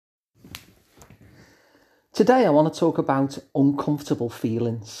Today I want to talk about uncomfortable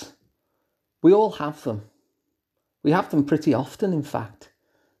feelings. We all have them. We have them pretty often, in fact.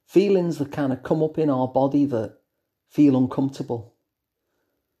 Feelings that kind of come up in our body that feel uncomfortable.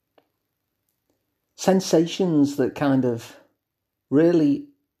 Sensations that kind of really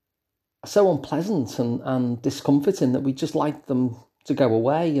are so unpleasant and discomforting that we just like them to go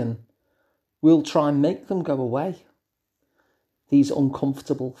away, and we'll try and make them go away. These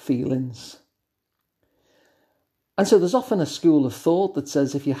uncomfortable feelings. And so there's often a school of thought that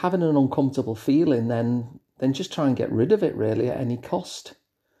says if you're having an uncomfortable feeling, then just try and get rid of it really at any cost.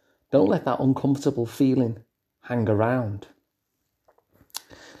 Don't let that uncomfortable feeling hang around.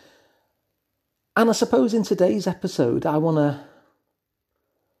 And I suppose in today's episode, I want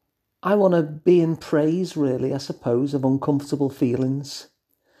to be in praise really, I suppose, of uncomfortable feelings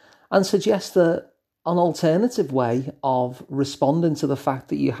and suggest that an alternative way of responding to the fact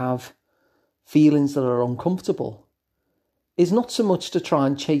that you have feelings that are uncomfortable is not so much to try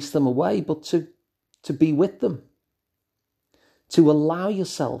and chase them away, but to be with them, to allow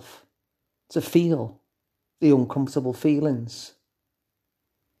yourself to feel the uncomfortable feelings.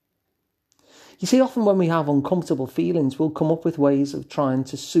 You see, often when we have uncomfortable feelings, we'll come up with ways of trying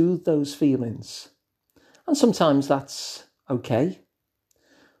to soothe those feelings. And sometimes that's okay.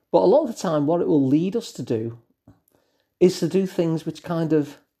 But a lot of the time, what it will lead us to do is to do things which kind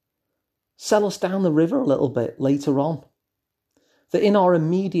of sell us down the river a little bit later on. That in our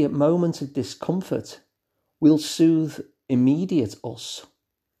immediate moment of discomfort, we'll soothe immediate us.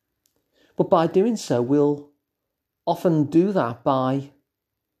 But by doing so, we'll often do that by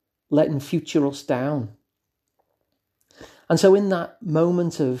letting future us down. And so in that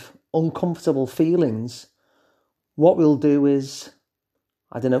moment of uncomfortable feelings, what we'll do is,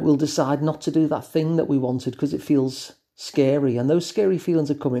 we'll decide not to do that thing that we wanted because it feels scary. And those scary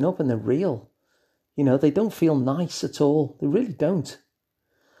feelings are coming up and they're real. They don't feel nice at all. They really don't.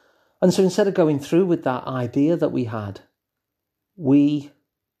 And so instead of going through with that idea that we had, we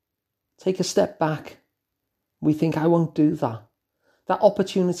take a step back. We think, I won't do that. That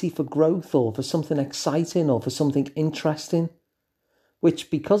opportunity for growth or for something exciting or for something interesting, which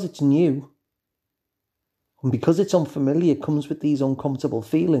because it's new and because it's unfamiliar comes with these uncomfortable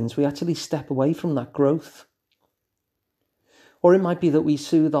feelings, we actually step away from that growth. Or it might be that we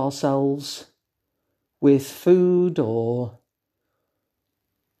soothe ourselves with food or,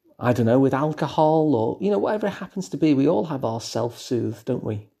 with alcohol or, whatever it happens to be. We all have our self-soothe, don't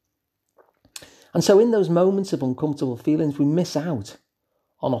we? And so in those moments of uncomfortable feelings, we miss out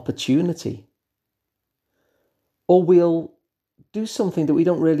on opportunity. Or we'll do something that we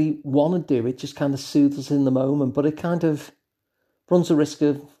don't really want to do. It just kind of soothes us in the moment, but it kind of runs a risk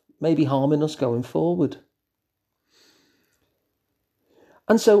of maybe harming us going forward.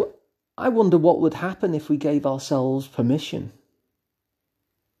 And so I wonder what would happen if we gave ourselves permission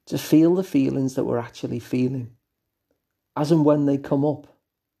to feel the feelings that we're actually feeling, as and when they come up.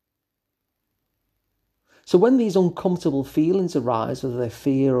 So when these uncomfortable feelings arise, whether they're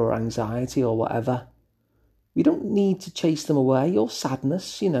fear or anxiety or whatever, we don't need to chase them away, or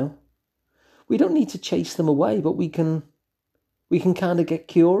sadness, We don't need to chase them away, but we can kind of get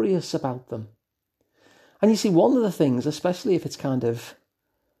curious about them. And you see, one of the things, especially if it's kind of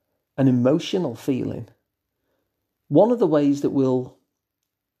an emotional feeling, one of the ways that we'll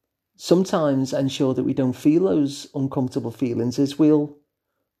sometimes ensure that we don't feel those uncomfortable feelings is we'll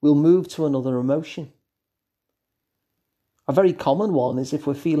move to another emotion. A very common one is if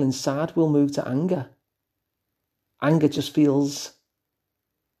we're feeling sad, we'll move to anger. Anger just feels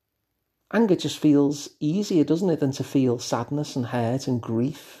easier, doesn't it, than to feel sadness and hurt and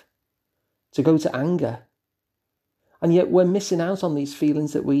grief. To go to anger. And yet we're missing out on these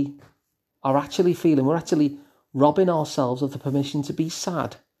feelings that we are actually feeling. We're actually robbing ourselves of the permission to be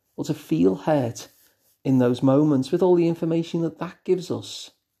sad or to feel hurt in those moments with all the information that gives us.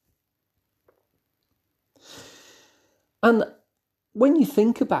 And when you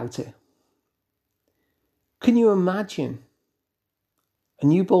think about it, can you imagine a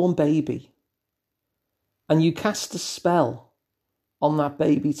newborn baby and you cast a spell on that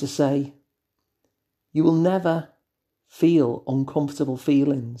baby to say, you will never feel uncomfortable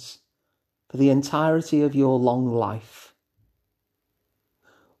feelings for the entirety of your long life?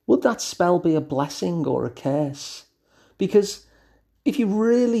 Would that spell be a blessing or a curse? Because if you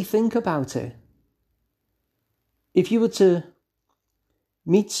really think about it, if you were to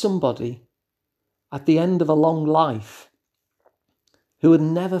meet somebody at the end of a long life who had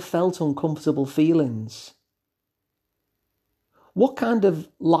never felt uncomfortable feelings, what kind of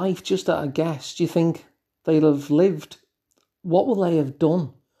life, just at a guess, do you think they'll have lived? What will they have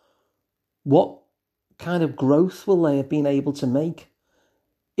done? What kind of growth will they have been able to make?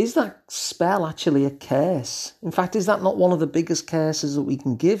 Is that spell actually a curse? In fact, is that not one of the biggest curses that we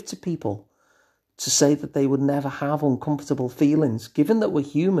can give to people? To say that they would never have uncomfortable feelings, given that we're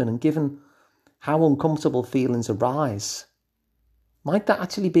human and given how uncomfortable feelings arise. Might that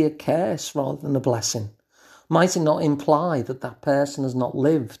actually be a curse rather than a blessing? Might it not imply that that person has not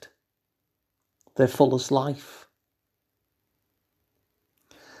lived their fullest life?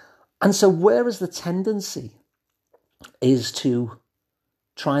 And so whereas the tendency is to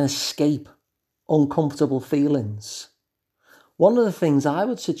try and escape uncomfortable feelings, one of the things I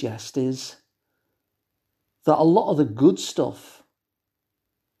would suggest is that a lot of the good stuff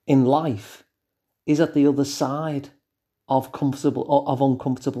in life is at the other side of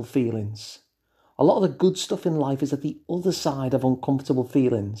uncomfortable feelings. A lot of the good stuff in life is at the other side of uncomfortable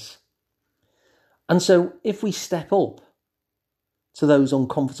feelings. And so if we step up to those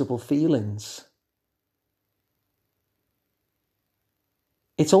uncomfortable feelings,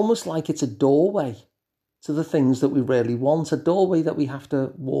 it's almost like it's a doorway to the things that we really want, a doorway that we have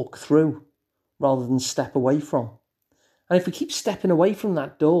to walk through rather than step away from. And if we keep stepping away from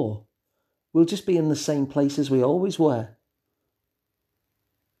that door, we'll just be in the same place as we always were.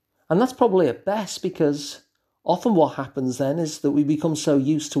 And that's probably at best, because often what happens then is that we become so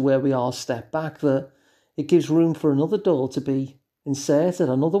used to where we are step back that it gives room for another door to be inserted,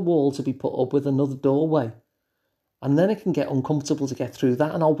 another wall to be put up with another doorway. And then it can get uncomfortable to get through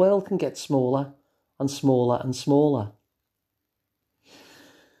that, and our world can get smaller and smaller and smaller.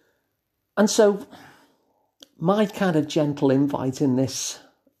 And so my kind of gentle invite in this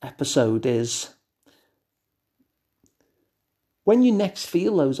episode is, when you next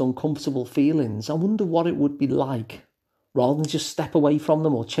feel those uncomfortable feelings, I wonder what it would be like, rather than just step away from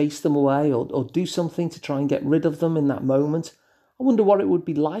them or chase them away or do something to try and get rid of them in that moment. I wonder what it would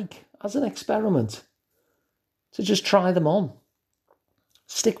be like as an experiment to just try them on.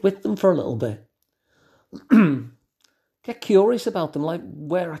 Stick with them for a little bit. Get curious about them, like,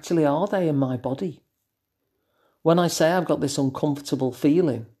 where actually are they in my body? When I say I've got this uncomfortable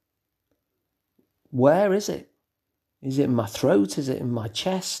feeling, where is it? Is it in my throat? Is it in my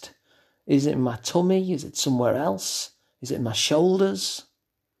chest? Is it in my tummy? Is it somewhere else? Is it in my shoulders?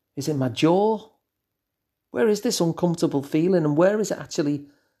 Is it in my jaw? Where is this uncomfortable feeling, and where is it actually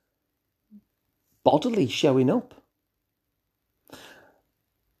bodily showing up?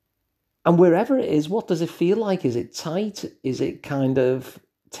 And wherever it is, what does it feel like? Is it tight? Is it kind of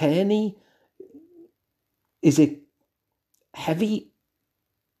turny? Is it heavy?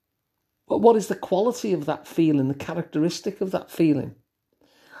 What is the quality of that feeling, the characteristic of that feeling?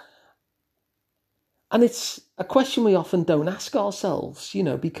 And it's a question we often don't ask ourselves,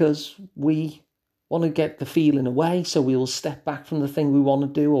 because we want to get the feeling away, so we will step back from the thing we want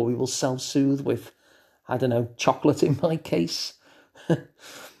to do, or we will self-soothe with, chocolate in my case.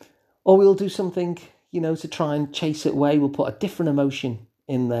 Or we'll do something, to try and chase it away. We'll put a different emotion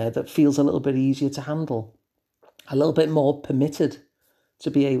in there that feels a little bit easier to handle, a little bit more permitted to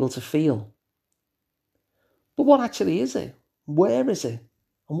be able to feel. But what actually is it? Where is it?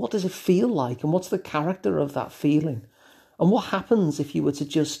 And what does it feel like? And what's the character of that feeling? And what happens if you were to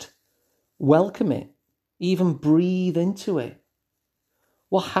just welcome it, even breathe into it?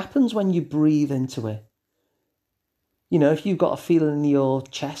 What happens when you breathe into it? If you've got a feeling in your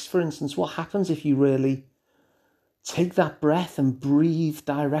chest, for instance, what happens if you really take that breath and breathe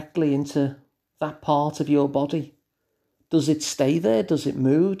directly into that part of your body? Does it stay there? Does it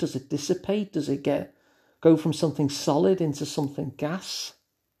move? Does it dissipate? Does it go from something solid into something gas?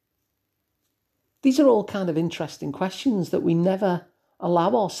 These are all kind of interesting questions that we never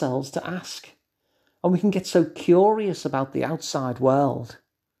allow ourselves to ask. And we can get so curious about the outside world.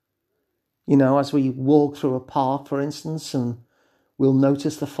 As we walk through a park, for instance, and we'll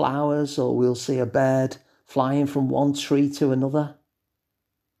notice the flowers, or we'll see a bird flying from one tree to another.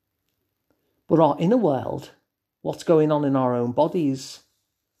 But our inner world, what's going on in our own bodies,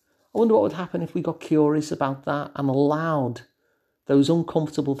 I wonder what would happen if we got curious about that and allowed those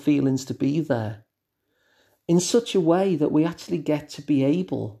uncomfortable feelings to be there in such a way that we actually get to be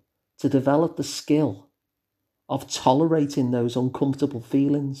able to develop the skill of tolerating those uncomfortable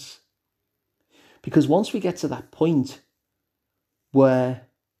feelings. Because once we get to that point where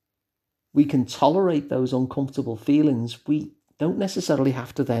we can tolerate those uncomfortable feelings, we don't necessarily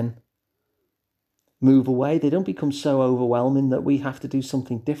have to then move away. They don't become so overwhelming that we have to do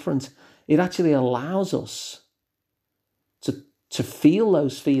something different. It actually allows us to feel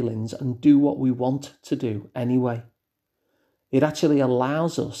those feelings and do what we want to do anyway. It actually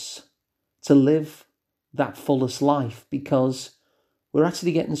allows us to live that fullest life, because we're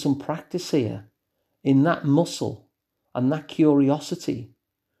actually getting some practice here in that muscle and that curiosity,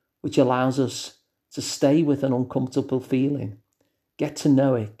 which allows us to stay with an uncomfortable feeling, get to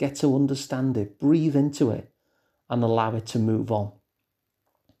know it, get to understand it, breathe into it, and allow it to move on.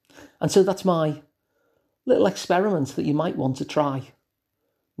 And so that's my little experiment that you might want to try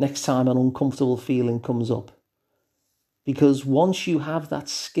next time an uncomfortable feeling comes up. Because once you have that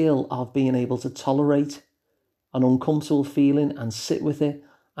skill of being able to tolerate an uncomfortable feeling and sit with it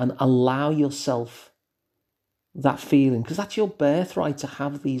and allow yourself that feeling, because that's your birthright to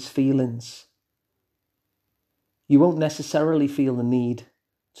have these feelings, you won't necessarily feel the need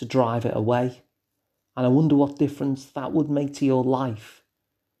to drive it away. And I wonder what difference that would make to your life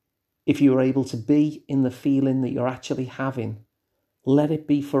if you were able to be in the feeling that you're actually having. Let it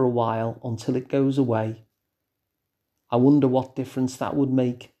be for a while until it goes away. I wonder what difference that would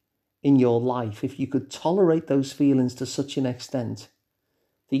make in your life if you could tolerate those feelings to such an extent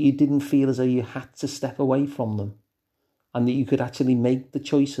that you didn't feel as though you had to step away from them, and that you could actually make the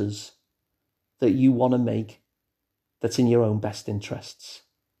choices that you want to make that's in your own best interests.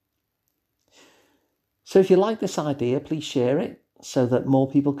 So if you like this idea, please share it so that more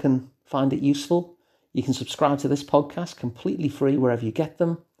people can find it useful. You can subscribe to this podcast completely free wherever you get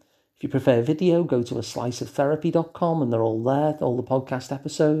them. If you prefer video, go to asliceoftherapy.com and they're all there, all the podcast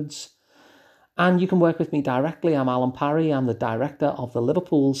episodes. And you can work with me directly. I'm Alun Parry. I'm the director of the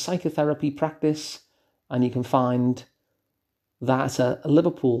Liverpool Psychotherapy practice. And you can find that at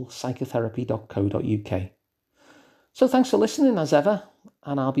liverpoolpsychotherapy.co.uk. So thanks for listening as ever,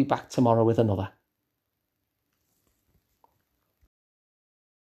 and I'll be back tomorrow with another.